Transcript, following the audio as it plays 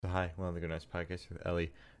So hi, one of the Good Nights podcast with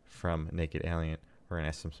Ellie from Naked Alien. We're going to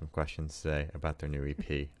ask them some questions today about their new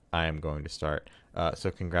EP. I am going to start. So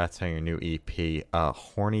congrats on your new EP,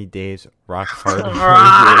 Horny Days, Rock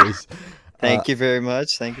Hard Years. Thank you very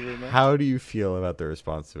much. Thank you very much. How do you feel about the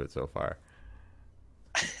response to it so far?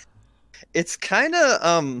 It's kind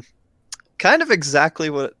of exactly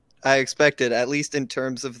what I expected, at least in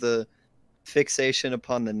terms of the fixation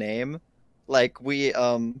upon the name. Like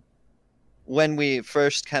when we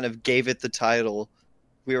first kind of gave it the title,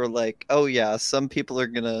 we were like, oh yeah, some people are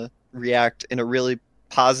gonna react in a really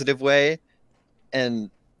positive way, and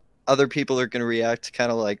other people are gonna react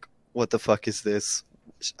kind of like, what the fuck is this?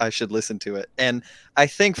 I should listen to it. And I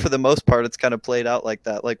think for the most part, it's kind of played out like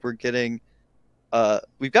that. Like we've gotten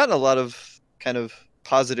a lot of kind of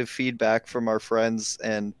positive feedback from our friends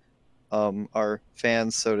and our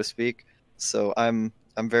fans, so to speak. So I'm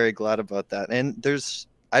very glad about that. And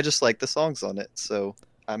I just like the songs on it, so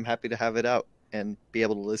I'm happy to have it out and be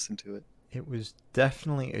able to listen to it. It was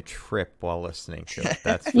definitely a trip while listening to it.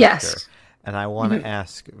 That's for Yes. sure. And I want to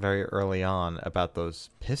ask very early on about those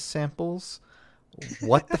piss samples.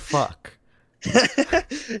 What the fuck?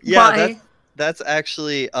 Yeah, Why? that's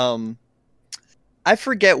actually I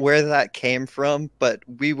forget where that came from, but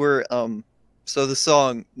we were so the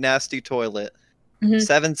song Nasty Toilet.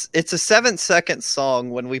 Mhm. It's a 7-second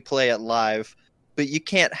song when we play it live, but you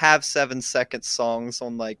can't have 7-second songs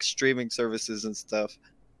on like streaming services and stuff.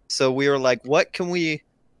 So we were like, what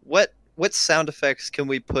sound effects can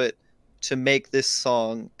we put to make this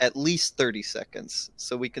song at least 30 seconds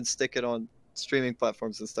so we can stick it on streaming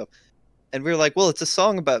platforms and stuff. And we were like, well, it's a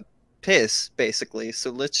song about piss, basically,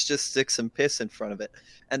 so let's just stick some piss in front of it.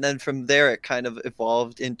 And then from there, it kind of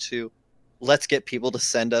evolved into, let's get people to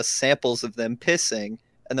send us samples of them pissing,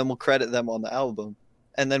 and then we'll credit them on the album.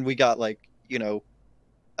 And then we got, like,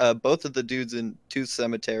 both of the dudes in Tooth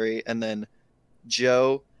Cemetery, and then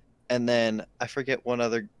Joe, and then I forget one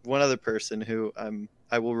other person who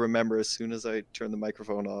I will remember as soon as I turn the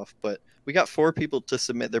microphone off. But we got 4 people to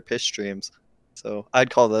submit their piss streams, so I'd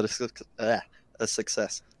call that a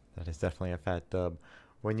success. That is definitely a fat dub.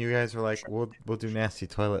 When you guys were like, we'll do Nasty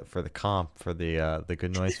Toilet for the comp for the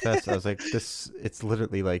Good Noise Fest, I was like, it's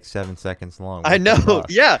literally like 7 seconds long. I What the know, fuck?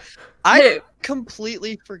 yeah. I Hey.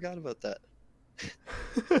 completely forgot about that.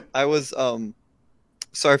 I was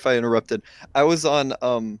sorry if I interrupted. I was on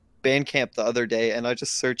Bandcamp the other day, and I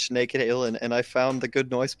just searched Naked Alien, and I found the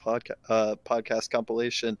Good Noise podcast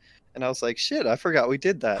compilation, and I was like, shit, I forgot we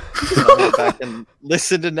did that. And I went back and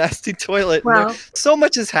listened to Nasty Toilet. And Wow. so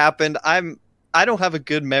much has happened. I don't have a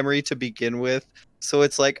good memory to begin with, so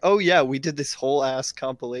it's like, oh yeah, we did this whole ass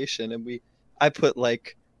compilation, and I put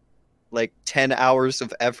like 10 hours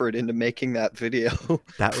of effort into making that video.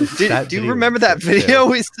 That was. Do you remember that video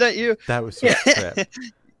we sent you? That was such a trip.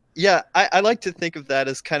 Yeah, I like to think of that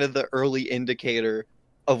as kind of the early indicator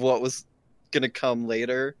of what was going to come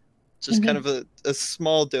later. Just kind of a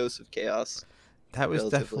small dose of chaos. That was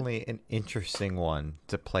Relatively. definitely an interesting one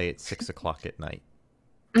to play at 6 o'clock at night.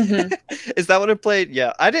 Is that what it played?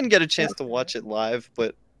 Yeah, I didn't get a chance to watch it live,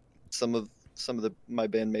 but some of my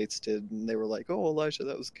bandmates did, and they were like, "Oh, Elijah,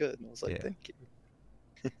 that was good," and I was like, Yeah. "Thank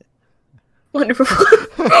you." Wonderful.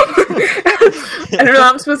 I don't know how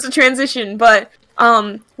I'm supposed to transition, but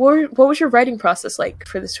what was your writing process like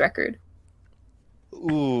for this record?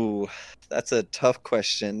 Ooh, that's a tough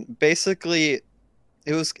question. Basically,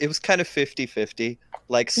 it was kind of 50-50.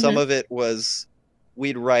 Like some of it was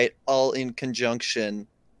we'd write all in conjunction,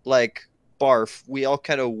 like Barf. We all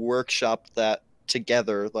kind of workshopped that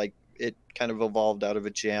together. Like it kind of evolved out of a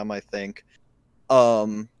jam, I think.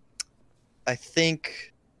 I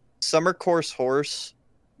think Summer Course Horse,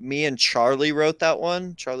 me and Charlie wrote that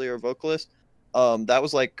one. Charlie, our vocalist. That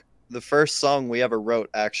was like the first song we ever wrote,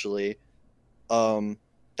 actually.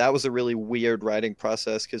 That was a really weird writing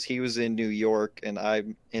process because he was in New York and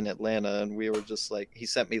I'm in Atlanta, and we were just like, he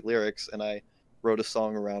sent me lyrics and I wrote a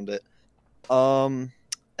song around it. And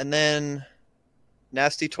then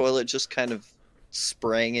Nasty Toilet just kind of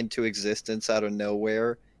sprang into existence out of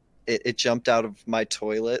nowhere. It jumped out of my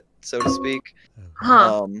toilet, so to speak.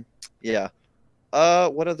 Huh. Yeah.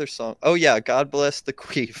 What other song? Oh yeah, God Bless the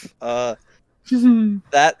Queef.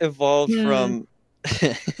 That evolved from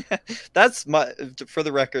that's for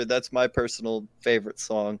the record, that's my personal favorite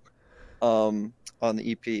song on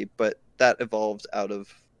the EP, but that evolved out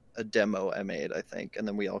of a demo I made, I think, and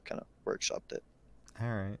then we all kind of workshopped it. All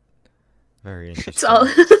right. Very interesting. It's all.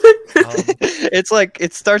 It's like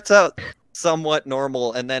it starts out somewhat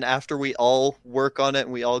normal, and then after we all work on it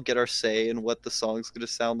and we all get our say in what the song's going to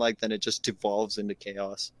sound like, then it just devolves into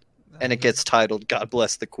chaos. And it gets titled God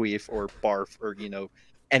Bless the Queef or Barf or,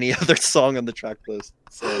 any other song on the track list.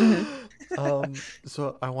 So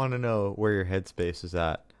So I want to know where your headspace is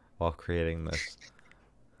at while creating this.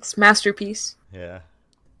 It's masterpiece. Yeah.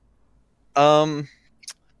 kind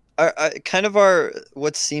of our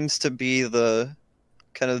what seems to be the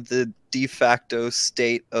kind of the de facto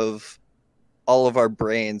state of all of our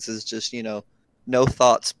brains is just, no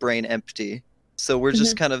thoughts, brain empty. So we're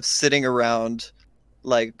just kind of sitting around,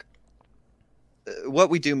 like, what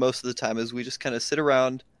we do most of the time is we just kind of sit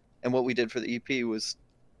around, and what we did for the EP was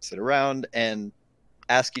sit around and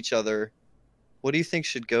ask each other, what do you think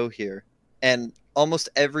should go here? And almost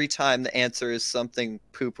every time the answer is something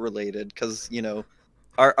poop related, because,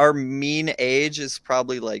 our mean age is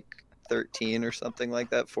probably like 13 or something like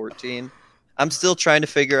that, 14. I'm still trying to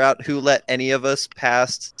figure out who let any of us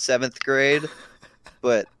past 7th grade,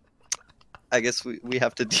 but I guess we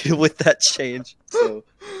have to deal with that change. So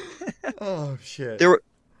Oh shit.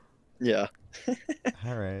 Yeah.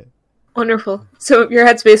 All right. Wonderful. So your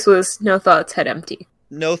headspace was no thoughts, head empty.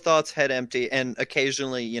 No thoughts, head empty, and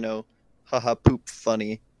occasionally, haha, poop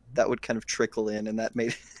funny. That would kind of trickle in, and that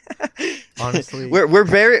made Honestly, we're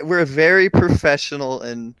a very professional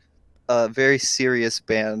and very serious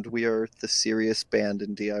band. We are the serious band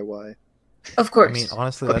in DIY. Of course. I mean,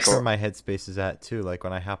 honestly, that's where my headspace is at too. Like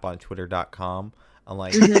when I hop on Twitter.com, I'm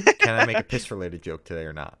like, can I make a piss related joke today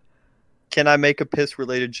or not? Can I make a piss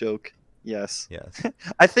related joke? Yes. Yes.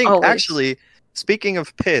 I think Always. actually, speaking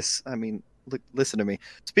of piss, I mean, listen to me.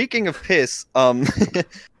 Speaking of piss,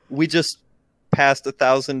 we just passed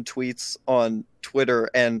 1,000 tweets on Twitter,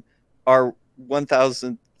 and our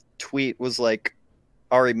 1,000th tweet was like,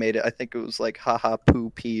 Ari made it. I think it was like, haha, poo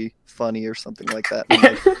pee, funny or something like that. I'm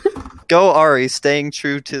like, go Ari, staying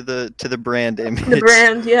true to the brand image. The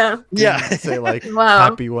brand, yeah. Yeah. Say like, Wow.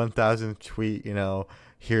 happy 1,000th tweet.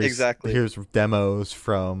 Here's Exactly. Here's demos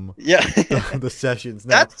from Yeah. the sessions.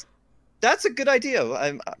 Now, That's a good idea.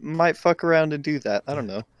 I might fuck around and do that. I don't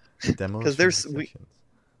know. demos 'Cause from there's- the sessions.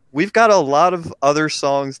 We've got a lot of other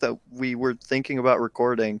songs that we were thinking about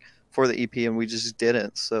recording for the EP, and we just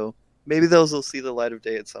didn't. So maybe those will see the light of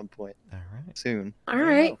day at some point All right. soon. All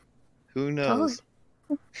right. Who knows?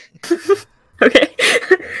 Okay.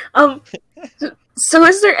 So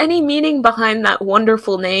is there any meaning behind that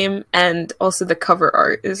wonderful name and also the cover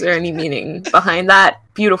art? Is there any meaning behind that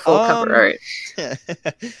beautiful cover art?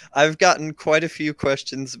 I've gotten quite a few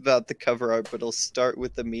questions about the cover art, but I'll start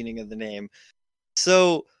with the meaning of the name.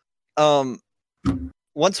 So,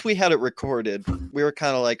 once we had it recorded, we were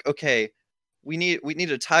kind of like, okay, we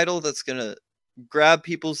need a title that's gonna grab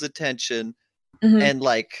people's attention Mhm. and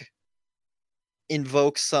like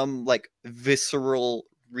invoke some like visceral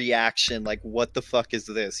reaction, like what the fuck is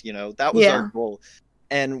this? That was our Yeah. goal.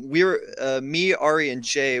 And we were me, Ari, and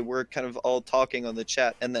Jay were kind of all talking on the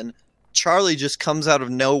chat, and then Charlie just comes out of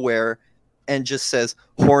nowhere and just says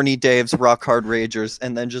 "Horny Dave's Rock Hard Ragers,"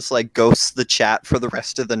 and then just like ghosts the chat for the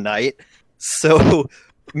rest of the night. So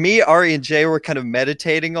me, Ari, and Jay were kind of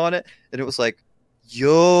meditating on it, and it was like,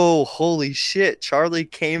 yo, holy shit, Charlie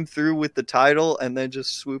came through with the title and then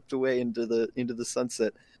just swooped away into the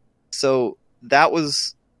sunset. So that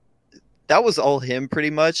was all him pretty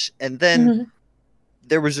much. And then Mhm.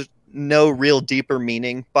 there was no real deeper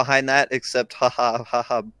meaning behind that except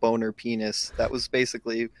haha boner penis. That was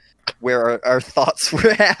basically where our thoughts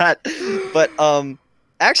were at. But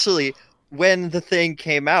actually, when the thing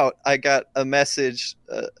came out, I got a message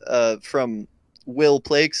from Will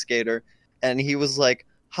Plague Skater, and he was like,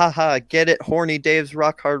 haha, get it, Horny Dave's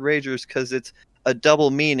Rock Hard Ragers, because it's a double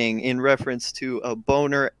meaning in reference to a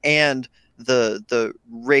boner and the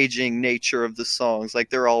raging nature of the songs. Like,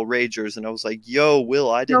 they're all ragers. And I was like, yo, Will,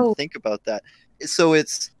 I didn't No. think about that. So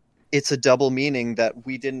it's a double meaning that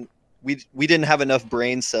we didn't have enough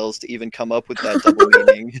brain cells to even come up with that double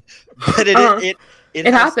meaning. But it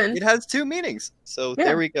happened. It has two meanings. So Yeah.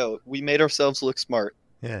 there we go. We made ourselves look smart.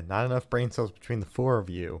 Yeah, not enough brain cells between the four of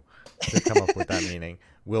you to come up with that meaning.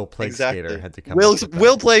 Will Plague Skater had to come up with that.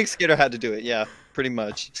 Will Plague Skater had to do it. Yeah, pretty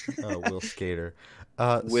much. Will Skater.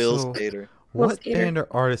 Will so Skater. Will What Skater. band or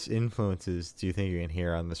artist influences do you think you can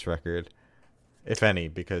hear on this record, if any?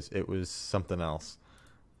 Because it was something else.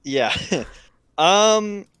 Yeah.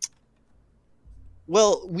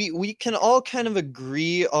 Well, we can all kind of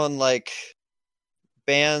agree on like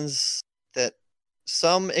bands that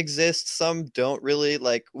some exist, some don't really.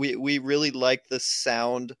 Like we really like the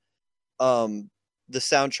sound, the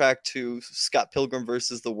soundtrack to Scott Pilgrim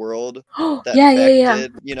versus the World. That yeah, Beck yeah.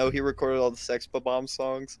 did. He recorded all the Sex Bomb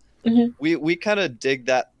songs. Mhm. We kind of dig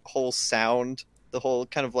that whole sound, the whole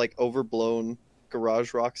kind of like overblown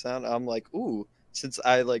garage rock sound. I'm like, ooh, since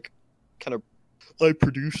I like kind of I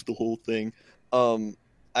produced the whole thing.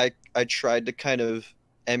 I tried to kind of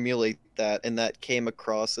emulate that, and that came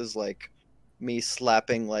across as like me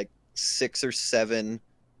slapping like 6 or 7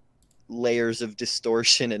 layers of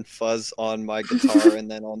distortion and fuzz on my guitar,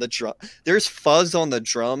 and then on the drum there's fuzz on the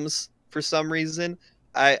drums for some reason.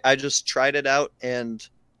 I just tried it out, and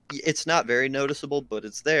it's not very noticeable, but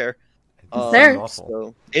it's there. It's there. awful.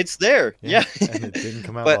 So it's there. Yeah. And it didn't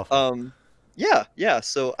come out But awful. yeah.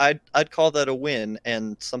 So I'd call that a win,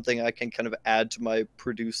 and something I can kind of add to my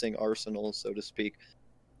producing arsenal, so to speak.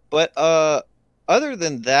 But other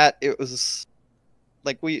than that, it was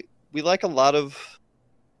like we like a lot of,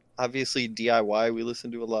 obviously, DIY. We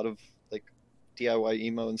listen to a lot of like DIY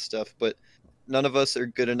emo and stuff, but none of us are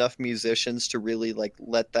good enough musicians to really like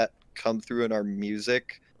let that come through in our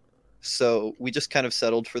music. So we just kind of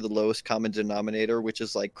settled for the lowest common denominator, which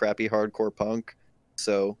is like crappy hardcore punk.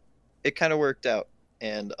 So it kind of worked out,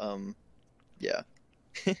 and yeah.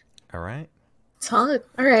 All right. Solid.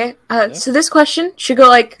 All right. Yeah. So this question should go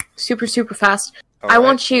like super, super fast. I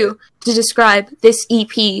want you to describe this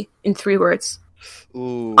EP in 3 words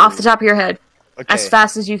Ooh. off the top of your head, Okay. as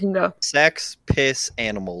fast as you can go. Sex, piss,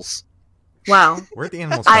 animals. Wow. Where'd the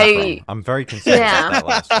animals come from? I'm very concerned about that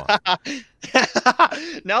last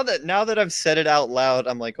one. now that I've said it out loud,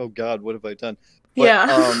 I'm like, oh god, what have I done? But, Yeah.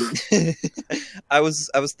 I was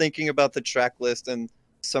thinking about the track list, and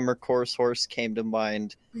Summer Course Horse came to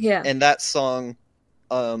mind, Yeah. and that song,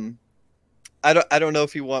 I don't know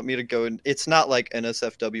if you want me to go in. It's not like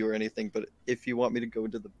NSFW or anything, but if you want me to go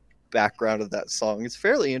into the background of that song, it's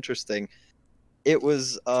fairly interesting. It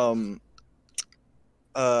was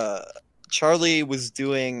Charlie was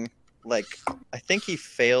doing like, I think he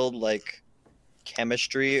failed like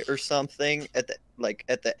chemistry or something at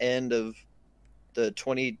the end of the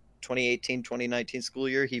 2018-2019 school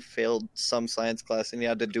year. He failed some science class, and he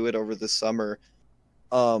had to do it over the summer.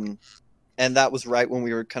 And that was right when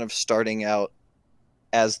we were kind of starting out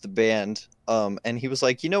as the band. And he was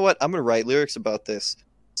like, you know what, I'm gonna write lyrics about this.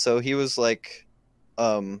 So he was like,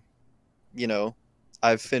 you know,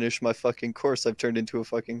 I've finished my fucking course, I've turned into a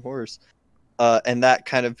fucking horse. And that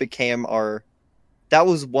kind of became that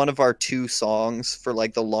was one of our 2 songs for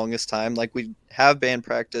like the longest time. Like, we'd have band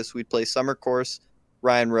practice, we'd play Summer Course,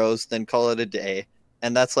 Ryan Rose, then call it a day.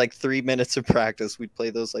 And that's like 3 minutes of practice. We'd play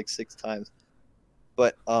those like 6 times.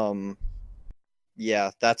 But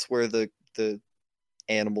yeah, that's where the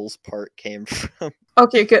animals part came from.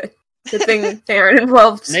 Okay, good. Good thing they aren't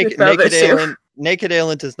involved with the other 2. Naked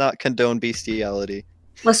Alien does not condone bestiality,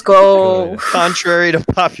 Let's go. Good. contrary to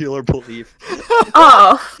popular belief.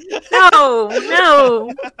 Oh,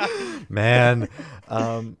 no. Man.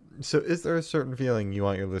 So is there a certain feeling you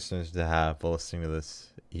want your listeners to have while listening to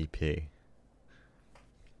this E EP?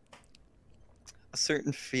 A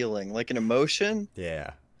certain feeling, like an emotion.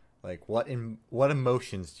 Yeah. Like what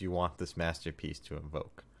emotions do you want this masterpiece to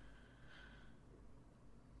invoke?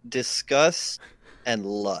 Disgust and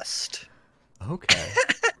lust. Okay.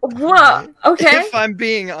 What? Okay. If I'm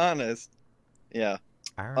being honest. Yeah.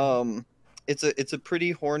 All right. It's a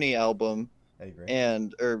pretty horny album, I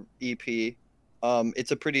agree. or EP.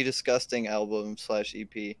 It's a pretty disgusting album /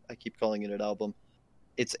 EP. I keep calling it an album.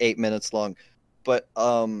 It's 8 minutes long. But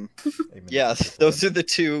yeah, those are the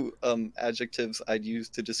 2 adjectives I'd use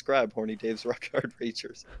to describe Horny Dave's Rock Hard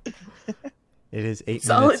Ragers. It is 8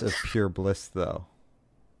 Solid. minutes of pure bliss, though.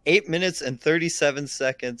 8 minutes and 37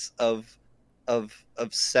 seconds of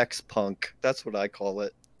sex punk. That's what I call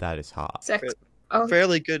it. That is hot. Sex. Oh,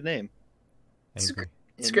 Fairly good name, I It's agree.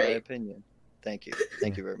 it's in my great. opinion. Thank you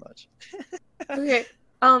very much. Okay.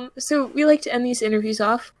 So we like to end these interviews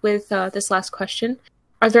off with this last question.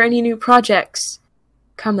 Are there any new projects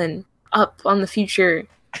coming up on the future?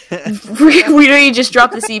 we know you just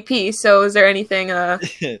dropped this EP, so is there anything on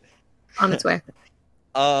its way?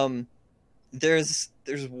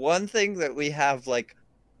 There's one thing that we have like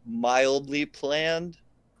mildly planned.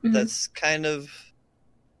 Mhm. That's kind of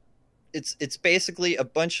it's basically a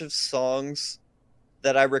bunch of songs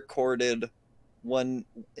that I recorded one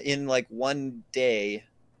day.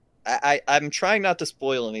 I'm trying not to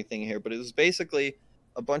spoil anything here, but it was basically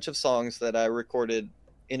a bunch of songs that I recorded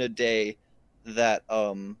in a day that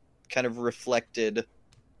kind of reflected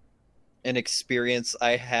an experience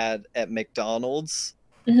I had at McDonald's.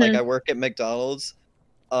 Like, Mhm. I work at McDonald's,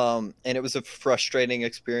 and it was a frustrating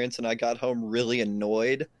experience, and I got home really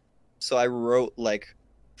annoyed. So I wrote like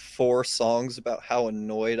 4 songs about how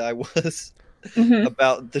annoyed I was Mhm.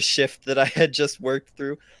 about the shift that I had just worked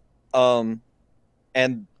through.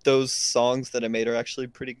 And those songs that I made are actually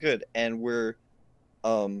pretty good. And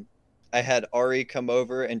I had Ari come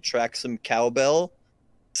over and track some cowbell.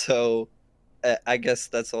 So I guess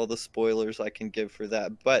that's all the spoilers I can give for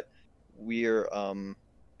that. But we're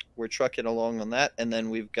trucking along on that, and then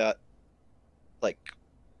we've got like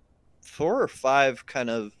 4 or 5 kind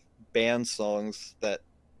of band songs that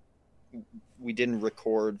we didn't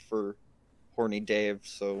record for Horny Dave,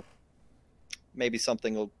 so maybe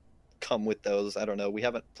something will come with those. I don't know. We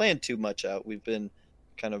haven't planned too much out. We've been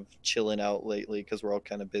kind of chilling out lately because we're all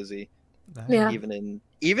kind of busy. Yeah.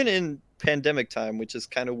 Even in pandemic time, which is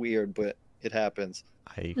kind of weird, but it happens.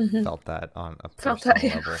 I Mhm. felt that on a Felt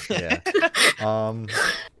personal that, level. Yeah.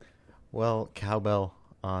 Well, cowbell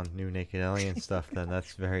on New Naked Alien stuff. Then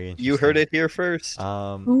that's very interesting. You heard it here first.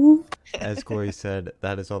 Ooh. As Glory said,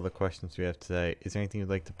 that is all the questions we have today. Is there anything you'd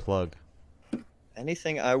like to plug?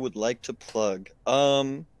 Anything I would like to plug?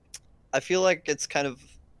 I feel like it's kind of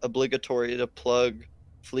obligatory to plug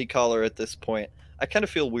Flea Collar at this point. I kind of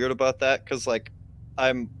feel weird about that because like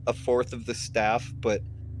I'm a fourth of the staff, but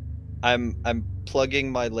I'm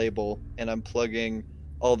plugging my label and I'm plugging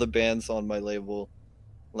all the bands on my label.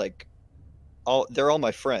 Like they're all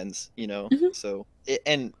my friends, you know. Mhm. So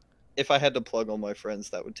and if I had to plug all my friends,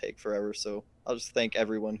 that would take forever. So I'll just thank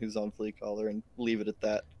everyone who's on Flea Collar and leave it at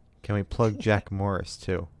that. Can we plug Jack Morris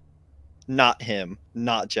too? Not him.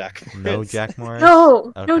 Not Jack Morris. No Jack Morris?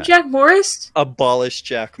 No, no Okay. Jack Morris. Abolish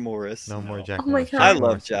Jack Morris. No more Jack Oh my Morris. God. Jack I love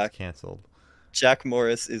Morris is Jack. Canceled. Jack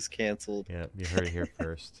Morris is canceled. Yeah, you heard it here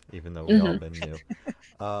first, even though we all been new.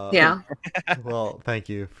 Yeah. Well, thank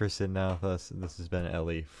you for sitting down with us. This has been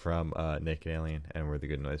Ellie from Naked Alien, and we're the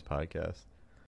Good Noise Podcast.